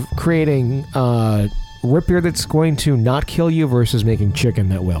of creating root beer that's going to not kill you versus making chicken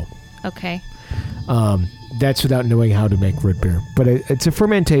that will. Okay. That's without knowing how to make root beer. But it's a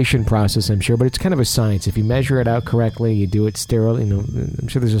fermentation process, I'm sure. But it's kind of a science. If you measure it out correctly, you do it sterile. I'm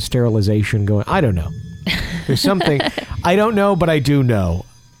sure there's a sterilization going. I don't know. There's something. I don't know, but I do know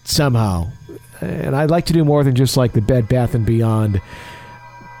somehow. And I'd like to do more than just like the Bed Bath & Beyond.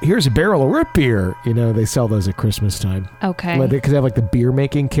 Here's a barrel of root beer. They sell those at Christmas time. Okay. Because they have the beer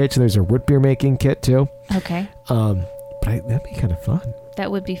making kit. So there's a root beer making kit too. Okay. But that'd be kind of fun. That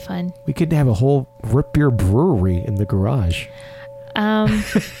would be fun. We could have a whole root beer brewery in the garage.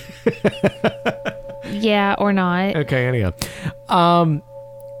 Yeah, or not. Okay, anyhow.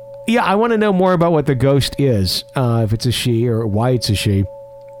 Yeah, I want to know more about what the ghost is, if it's a she or why it's a she,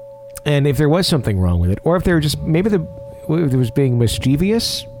 and if there was something wrong with it, or if they were just, maybe it was being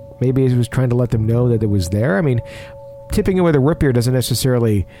mischievous, maybe it was trying to let them know that it was there. I mean, tipping it with a rapier doesn't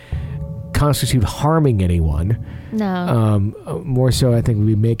necessarily constitute harming anyone. No. More so, I think, would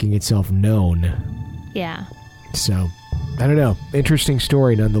be making itself known. Yeah. So, I don't know. Interesting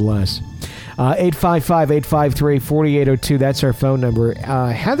story nonetheless. 855-853-4802. That's our phone number.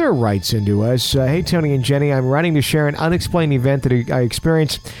 Heather writes into us, hey, Tony and Jenny, I'm writing to share an unexplained event that I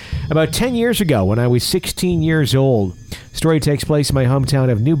experienced about 10 years ago when I was 16 years old. The story takes place in my hometown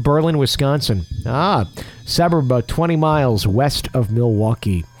of New Berlin, Wisconsin. Suburb about 20 miles west of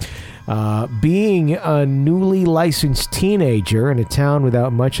Milwaukee. Being a newly licensed teenager in a town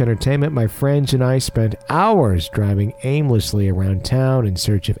without much entertainment, my friends and I spent hours driving aimlessly around town in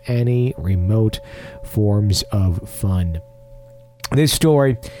search of any remote forms of fun. This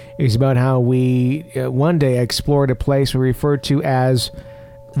story is about how we one day explored a place we referred to as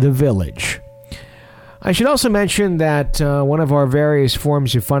the Village. I should also mention that one of our various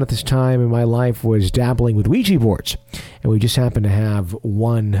forms of fun at this time in my life was dabbling with Ouija boards, and we just happened to have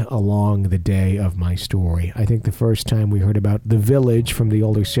one along the day of my story. I think the first time we heard about the Village from the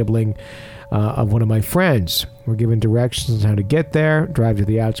older sibling of one of my friends. We're given directions on how to get there, drive to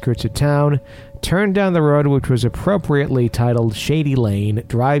the outskirts of town, turn down the road, which was appropriately titled Shady Lane,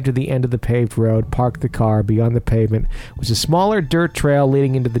 drive to the end of the paved road, park the car. Beyond the pavement was a smaller dirt trail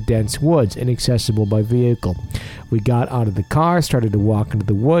leading into the dense woods, inaccessible by vehicle. We got out of the car, started to walk into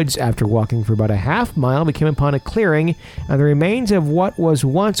the woods. After walking for about a half mile, we came upon a clearing and the remains of what was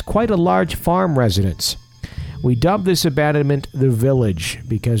once quite a large farm residence. We dubbed this abandonment the Village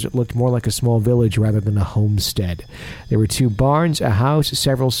because it looked more like a small village rather than a homestead. There were 2 barns, a house,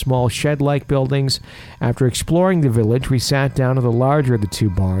 several small shed-like buildings. After exploring the village, we sat down in the larger of the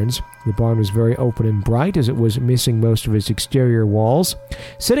 2 barns. The barn was very open and bright as it was missing most of its exterior walls.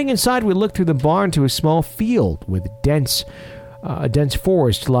 Sitting inside, we looked through the barn to a small field with a dense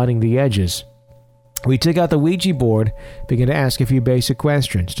forest lining the edges. We took out the Ouija board, began to ask a few basic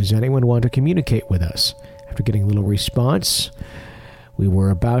questions. Does anyone want to communicate with us? After getting little response, we were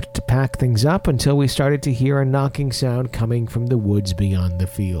about to pack things up until we started to hear a knocking sound coming from the woods beyond the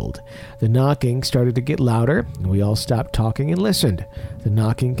field. The knocking started to get louder, and we all stopped talking and listened. The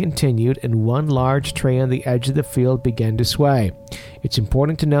knocking continued, and one large tree on the edge of the field began to sway. It's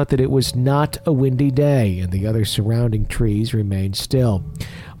important to note that it was not a windy day, and the other surrounding trees remained still.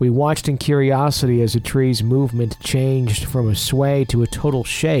 We watched in curiosity as the tree's movement changed from a sway to a total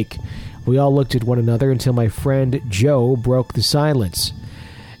shake. We all looked at one another until my friend Joe broke the silence.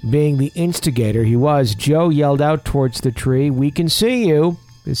 Being the instigator he was, Joe yelled out towards the tree, "We can see you!"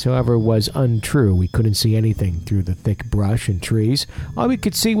 This, however, was untrue. We couldn't see anything through the thick brush and trees. All we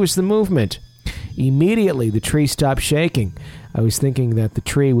could see was the movement. Immediately, the tree stopped shaking. I was thinking that the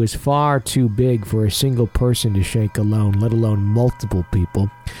tree was far too big for a single person to shake alone, let alone multiple people.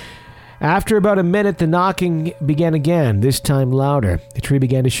 After about a minute, the knocking began again, this time louder. The tree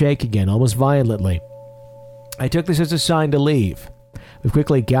began to shake again, almost violently. I took this as a sign to leave. We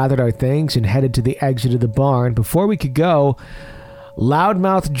quickly gathered our things and headed to the exit of the barn. Before we could go,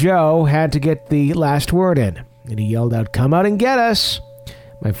 Loudmouth Joe had to get the last word in, and he yelled out, "Come out and get us!"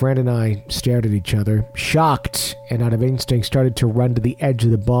 My friend and I stared at each other, shocked, and out of instinct started to run to the edge of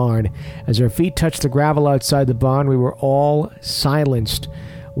the barn. As our feet touched the gravel outside the barn, we were all silenced.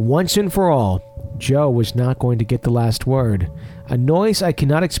 Once and for all, Joe was not going to get the last word. A noise I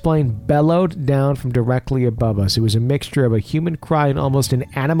cannot explain bellowed down from directly above us. It was a mixture of a human cry and almost an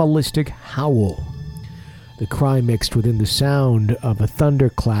animalistic howl. The cry mixed within the sound of a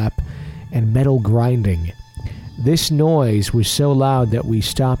thunderclap and metal grinding. This noise was so loud that we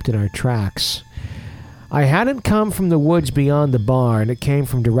stopped in our tracks. I hadn't come from the woods beyond the barn. It came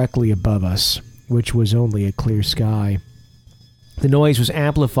from directly above us, which was only a clear sky. The noise was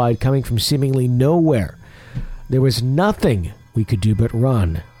amplified, coming from seemingly nowhere. There was nothing we could do but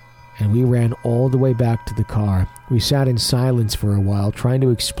run, and we ran all the way back to the car. We sat in silence for a while, trying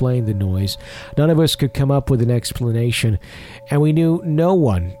to explain the noise. None of us could come up with an explanation, and we knew no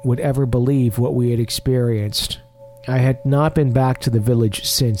one would ever believe what we had experienced. I had not been back to the village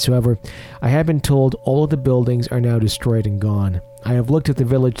since. However, I had been told all of the buildings are now destroyed and gone. I have looked at the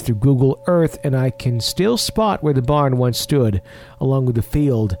village through Google Earth, and I can still spot where the barn once stood, along with the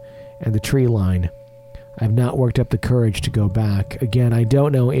field and the tree line. I have not worked up the courage to go back. Again, I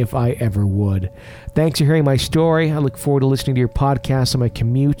don't know if I ever would. Thanks for hearing my story. I look forward to listening to your podcast on my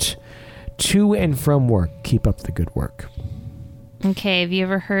commute to and from work. Keep up the good work. Okay, have you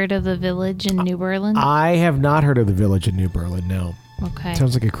ever heard of the village in New Berlin? I have not heard of the village in New Berlin, no. Okay.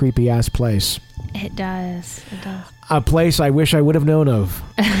 Sounds like a creepy-ass place. It does. It does. A place I wish I would have known of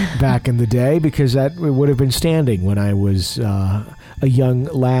back in the day, because that would have been standing when I was a young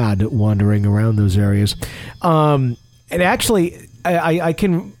lad wandering around those areas. And actually, I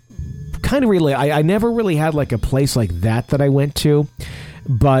can kind of relate. I never really had like a place like that I went to,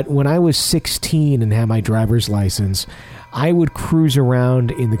 but when I was 16 and had my driver's license, I would cruise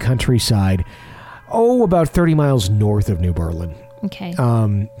around in the countryside, about 30 miles north of New Berlin. Okay.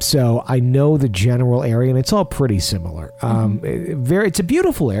 So I know the general area, and it's all pretty similar. It's a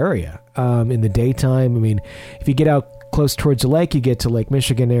beautiful area in the daytime. I mean, if you get out close towards the lake, you get to Lake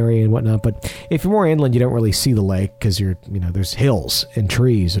Michigan area and whatnot. But if you're more inland, you don't really see the lake because there's hills and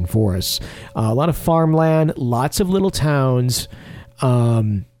trees and forests. A lot of farmland, lots of little towns,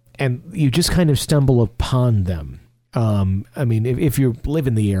 and you just kind of stumble upon them. I mean, if you live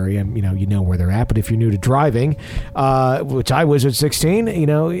in the area, you know where they're at. But if you're new to driving, which I was at 16,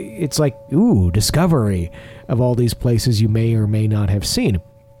 it's like, discovery of all these places you may or may not have seen.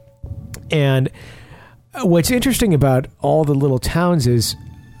 And what's interesting about all the little towns is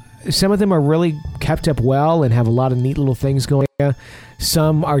some of them are really kept up well and have a lot of neat little things going on.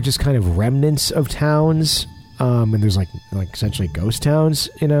 Some are just kind of remnants of towns. And there's like essentially ghost towns,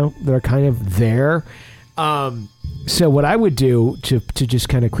 that are kind of there. So what I would do to just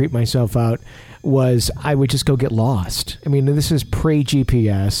kind of creep myself out was I would just go get lost. I mean, this is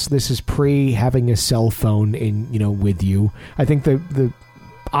pre-GPS. This is pre having a cell phone with you. I think the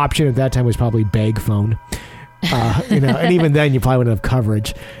option at that time was probably bag phone. And even then you probably wouldn't have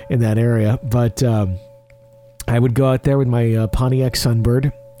coverage in that area. But I would go out there with my Pontiac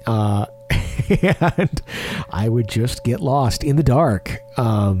Sunbird, and I would just get lost in the dark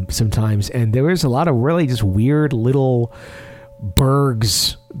sometimes. And there was a lot of really just weird little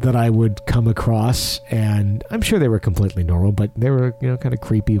burgs that I would come across. And I'm sure they were completely normal, but they were kind of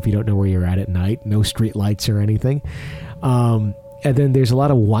creepy if you don't know where you're at night. No street lights or anything. And then there's a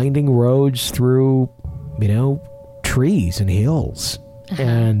lot of winding roads through, trees and hills. Uh-huh.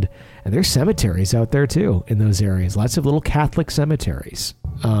 And there's cemeteries out there, too, in those areas. Lots of little Catholic cemeteries,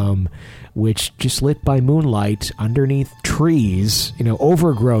 which just lit by moonlight underneath trees,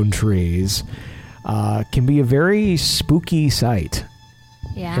 overgrown trees, can be a very spooky sight.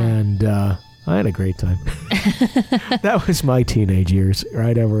 Yeah. And I had a great time. That was my teenage years,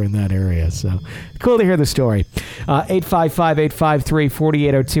 right over in that area. So cool to hear the story.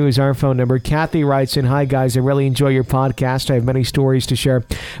 855-853-4802 is our phone number. Kathy writes in, "Hi, guys. I really enjoy your podcast. I have many stories to share.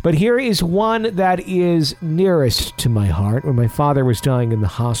 But here is one that is nearest to my heart. When my father was dying in the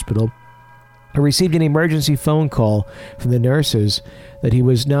hospital, I received an emergency phone call from the nurses that he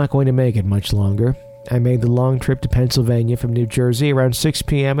was not going to make it much longer. I made the long trip to Pennsylvania from New Jersey around 6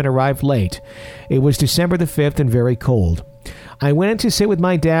 p.m. and arrived late. It was December the 5th and very cold. I went in to sit with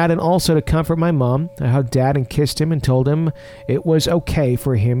my dad and also to comfort my mom. I hugged Dad and kissed him and told him it was okay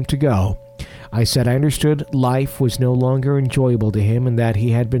for him to go. I said I understood life was no longer enjoyable to him and that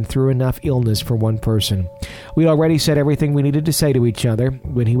he had been through enough illness for one person. We'd already said everything we needed to say to each other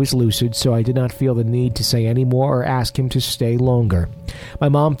when he was lucid, so I did not feel the need to say any more or ask him to stay longer. My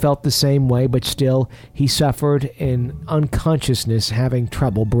mom felt the same way, but still, he suffered in unconsciousness, having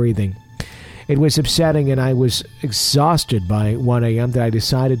trouble breathing. It was upsetting, and I was exhausted by 1 a.m. that I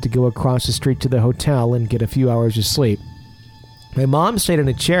decided to go across the street to the hotel and get a few hours of sleep. My mom stayed in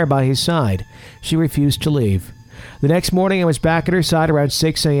a chair by his side. She refused to leave. The next morning, I was back at her side around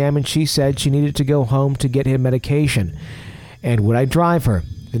 6 a.m., and she said she needed to go home to get him medication. And would I drive her?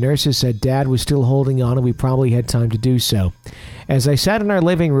 The nurses said Dad was still holding on, and we probably had time to do so. As I sat in our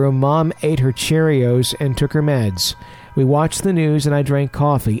living room, Mom ate her Cheerios and took her meds. We watched the news, and I drank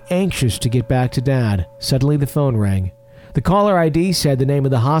coffee, anxious to get back to Dad. Suddenly, the phone rang. The caller ID said the name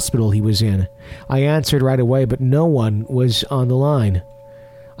of the hospital he was in. I answered right away, but no one was on the line.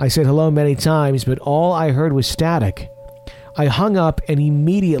 I said hello many times, but all I heard was static. I hung up and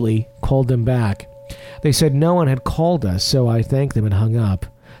immediately called them back. They said no one had called us, so I thanked them and hung up.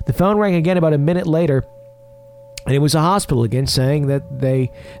 The phone rang again about a minute later, and it was a hospital again saying that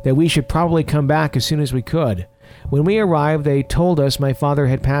we should probably come back as soon as we could. When we arrived, they told us my father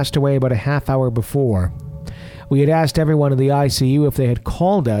had passed away about a half hour before. We had asked everyone in the ICU if they had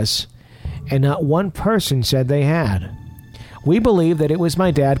called us, and not one person said they had. We believe that it was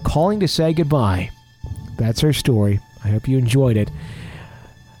my dad calling to say goodbye. That's her story. I hope you enjoyed it.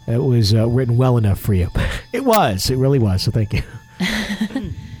 It was written well enough for you. It was. It really was, so thank you.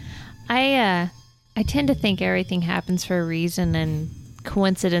 I tend to think everything happens for a reason, and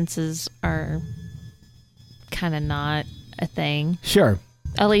coincidences are kind of not. a thing. Sure.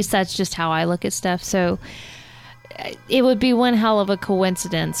 At least that's just how I look at stuff. So it would be one hell of a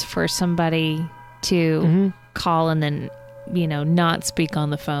coincidence for somebody to call and then, not speak on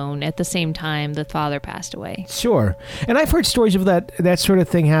the phone at the same time the father passed away. Sure. And I've heard stories of that sort of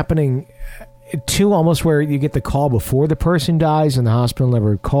thing happening too, almost where you get the call before the person dies and the hospital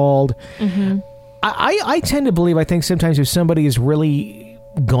never called. Mm-hmm. I tend to believe, I think sometimes if somebody is really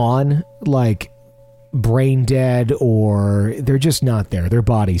gone, like brain dead, or they're just not there, their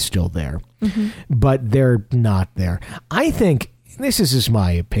body's still there, but they're not there. I think, this is just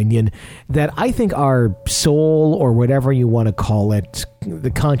my opinion, that I think our soul, or whatever you want to call it,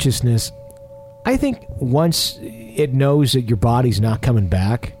 the consciousness, I think once it knows that your body's not coming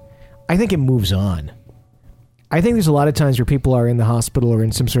back, I think it moves on. I think there's a lot of times where people are in the hospital or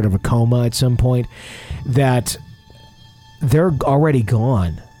in some sort of a coma at some point that they're already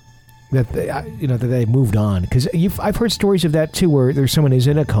gone, that they moved on. Because I've heard stories of that too, where there's someone who's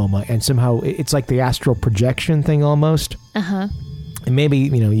in a coma and somehow it's like the astral projection thing almost. Uh-huh. And maybe,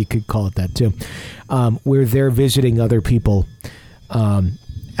 you could call it that too, where they're visiting other people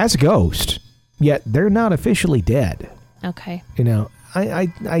as a ghost, yet they're not officially dead. Okay.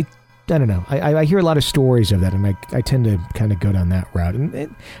 I don't know. I hear a lot of stories of that, and I tend to kind of go down that route.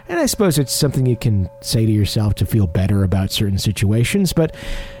 And I suppose it's something you can say to yourself to feel better about certain situations, but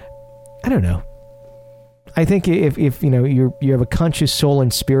I don't know. I think if you have a conscious soul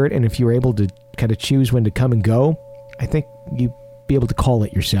and spirit, and if you're able to kind of choose when to come and go, I think you'd be able to call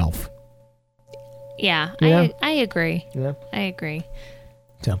it yourself. Yeah, I agree. Yeah. I agree.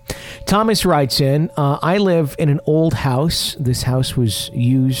 So, Thomas writes in, I live in an old house. This house was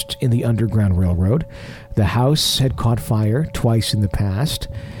used in the Underground Railroad. The house had caught fire twice in the past.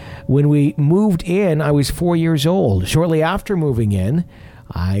 When we moved in, I was 4 years old. Shortly after moving in,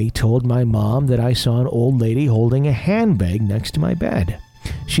 I told my mom that I saw an old lady holding a handbag next to my bed.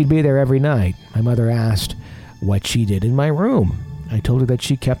 She'd be there every night. My mother asked what she did in my room. I told her that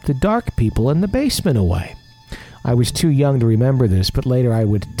she kept the dark people in the basement away. I was too young to remember this, but later I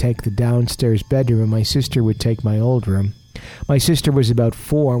would take the downstairs bedroom and my sister would take my old room. My sister was about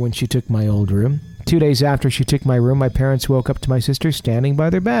 4 when she took my old room. 2 days after she took my room, my parents woke up to my sister standing by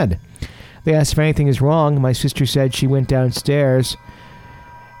their bed. They asked if anything is wrong. My sister said she went downstairs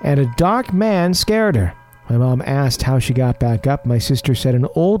and a dark man scared her. My mom asked how she got back up. My sister said an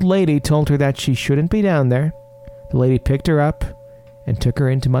old lady told her that she shouldn't be down there. The lady picked her up and took her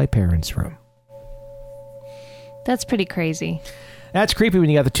into my parents' room. That's pretty crazy. That's creepy when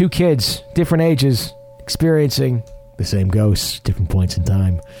you got the two kids, different ages, experiencing the same ghosts, different points in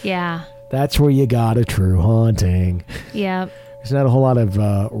time. Yeah. That's where you got a true haunting. Yeah. There's not a whole lot of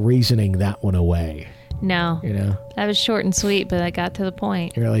reasoning that one away. No. That was short and sweet, but I got to the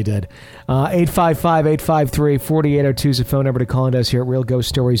point. It really did. 855-853-4802 is the phone number to call into us here at Real Ghost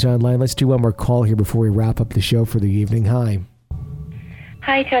Stories Online. Let's do one more call here before we wrap up the show for the evening. Hi.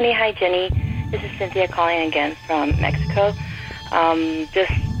 Hi, Tony. Hi, Jenny. This is Cynthia calling again from Mexico.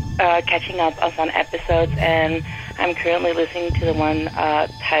 Just catching up on episodes, and I'm currently listening to the one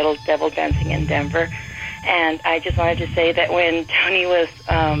titled Devil Dancing in Denver. And I just wanted to say that when Tony was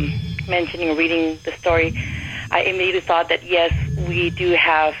mentioning or reading the story, I immediately thought that, yes, we do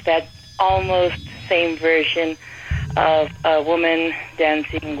have that almost same version of a woman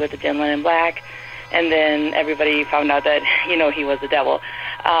dancing with a gentleman in black, and then everybody found out that, he was the devil.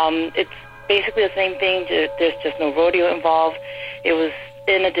 It's basically the same thing. There's just no rodeo involved. It was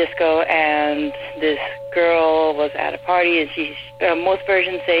in a disco, and this girl was at a party, and most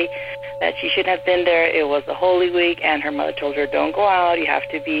versions say that she shouldn't have been there. It was a Holy Week, and her mother told her, don't go out. You have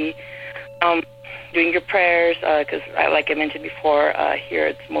to be doing your prayers, because, like I mentioned before, here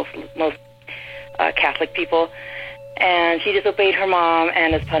it's most Catholic people. And she disobeyed her mom,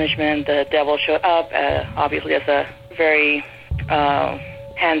 and as punishment, the devil showed up, obviously as a very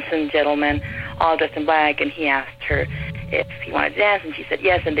handsome gentleman, all dressed in black, and he asked her if he wanted to dance, and she said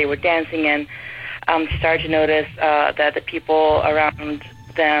yes, and they were dancing, and she started to notice that the people around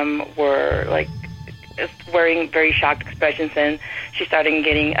them were, like, wearing very shocked expressions, and she started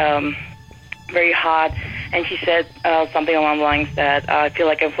getting very hot, and she said something along the lines that, I feel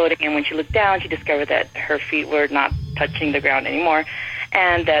like I'm floating, and when she looked down, she discovered that her feet were not touching the ground anymore,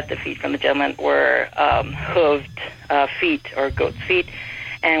 and that the feet from the gentleman were hooved feet, or goat's feet,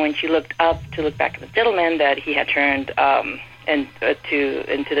 and when she looked up to look back at the gentleman, that he had turned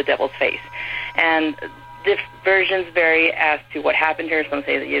into the devil's face. And the versions vary as to what happened to her. Some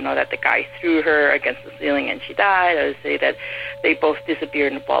say that, that the guy threw her against the ceiling and she died. Others say that they both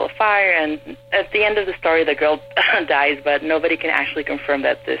disappeared in a ball of fire. And at the end of the story, the girl dies, but nobody can actually confirm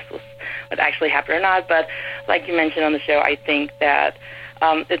that this was it actually happened or not. But like you mentioned on the show, I think that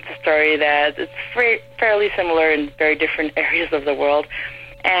it's a story that it's fairly similar in very different areas of the world.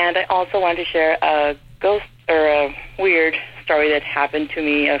 And I also wanted to share a ghost or a weird story that happened to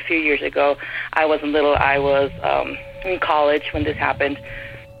me a few years ago. I wasn't little. I was in college when this happened.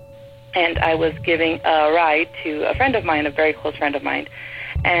 And I was giving a ride to a friend of mine, a very close friend of mine.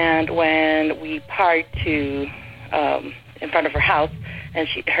 And when we parked in front of her house, and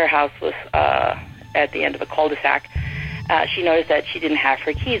her house was at the end of a cul-de-sac, she noticed that she didn't have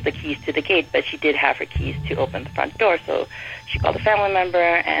her keys, the keys to the gate, but she did have her keys to open the front door. So she called a family member,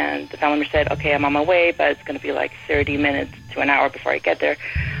 and the family member said, okay, I'm on my way, but it's going to be like 30 minutes to an hour before I get there.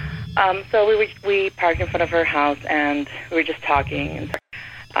 So we parked in front of her house, and we were just talking. And,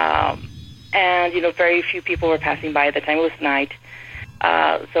 very few people were passing by at the time. It was night.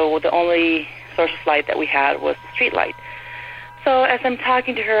 So the only source of light that we had was the street light. So as I'm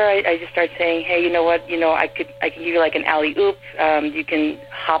talking to her, I just start saying, hey, you know what? I can give you like an alley-oop. You can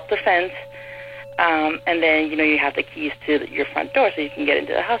hop the fence, and then, you have the keys to your front door so you can get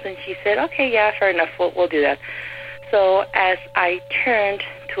into the house. And she said, okay, yeah, fair enough. We'll do that. So as I turned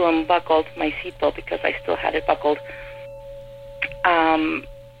to unbuckle my seatbelt, because I still had it buckled,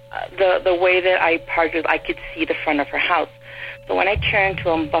 the way that I parked it, I could see the front of her house. So when I turned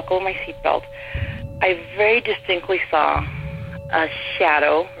to unbuckle my seatbelt, I very distinctly saw a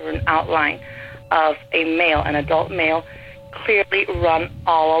shadow or an outline of a male, an adult male, clearly run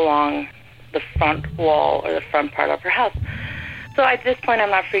all along the front wall or the front part of her house. So at this point,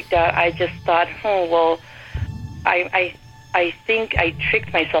 I'm not freaked out. I just thought, I think I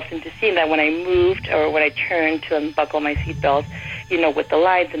tricked myself into seeing that when I moved or when I turned to unbuckle my seatbelt, with the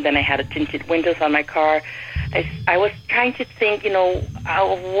lights, and then I had tinted windows on my car. I was trying to think,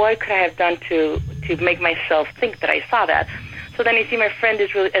 what could I have done to make myself think that I saw that? So then I see my friend is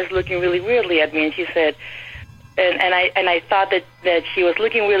looking really weirdly at me, and she said, and I thought that she was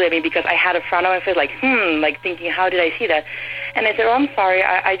looking weirdly at me because I had a frown on my face, like thinking, how did I see that? And I said, I'm sorry,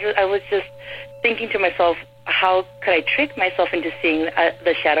 I was just thinking to myself, how could I trick myself into seeing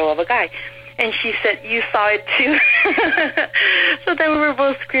the shadow of a guy? And she said, you saw it too? So then we were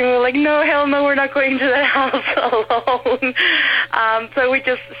both screaming, we were like, no, hell no, we're not going to that house alone. So we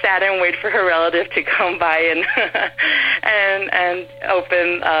just sat and waited for her relative to come by and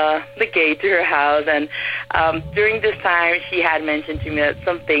open the gate to her house. And during this time, she had mentioned to me that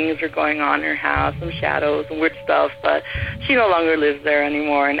some things were going on in her house, some shadows and weird stuff, but she no longer lives there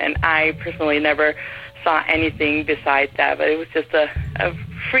anymore. And I personally never saw anything besides that, but it was just a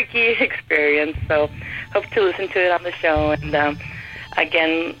freaky experience. So hope to listen to it on the show. And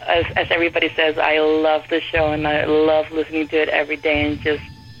again, as everybody says, I love the show and I love listening to it every day, and just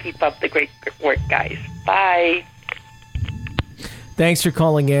keep up the great work, guys. Bye. Thanks for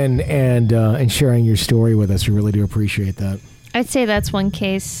calling in and sharing your story with us. We really do appreciate that. I'd say that's one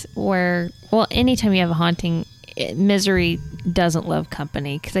case where, well, anytime you have a haunting, misery doesn't love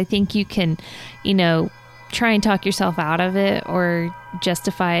company, because I think you can, try and talk yourself out of it or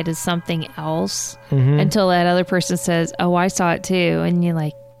justify it as something else until that other person says, oh, I saw it too. And you're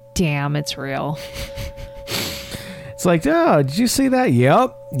like, damn, it's real. It's like, oh, did you see that?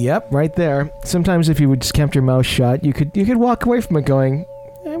 Yep, right there. Sometimes if you would just kept your mouth shut, you could walk away from it going,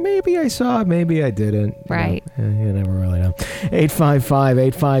 maybe I saw it, maybe I didn't. Right. You never really know.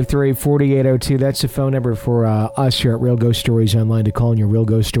 855-853-4802. That's the phone number for us here at Real Ghost Stories Online to call in your real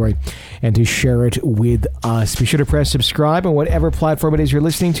ghost story and to share it with us. Be sure to press subscribe on whatever platform it is you're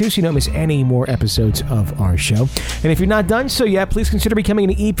listening to so you don't miss any more episodes of our show. And if you're not done so yet, please consider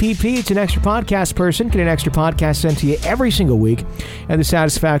becoming an EPP. It's an extra podcast person. Get an extra podcast sent to you every single week, and the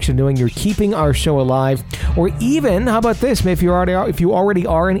satisfaction of knowing you're keeping our show alive. Or even, how about this? If you already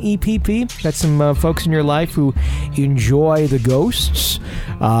are an EPP, got some folks in your life who enjoy the ghosts,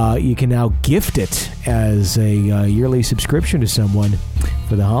 you can now gift it as a yearly subscription to someone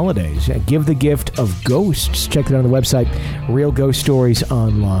for the holidays. Give the gift of ghosts. Check it out on the website, Real Ghost Stories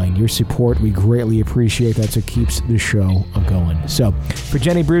Online. Your support, we greatly appreciate. That's what keeps the show going. So, for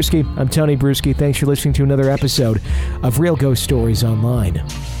Jenny Brewski, I'm Tony Brewski. Thanks for listening to another episode of Real Ghost Stories Online.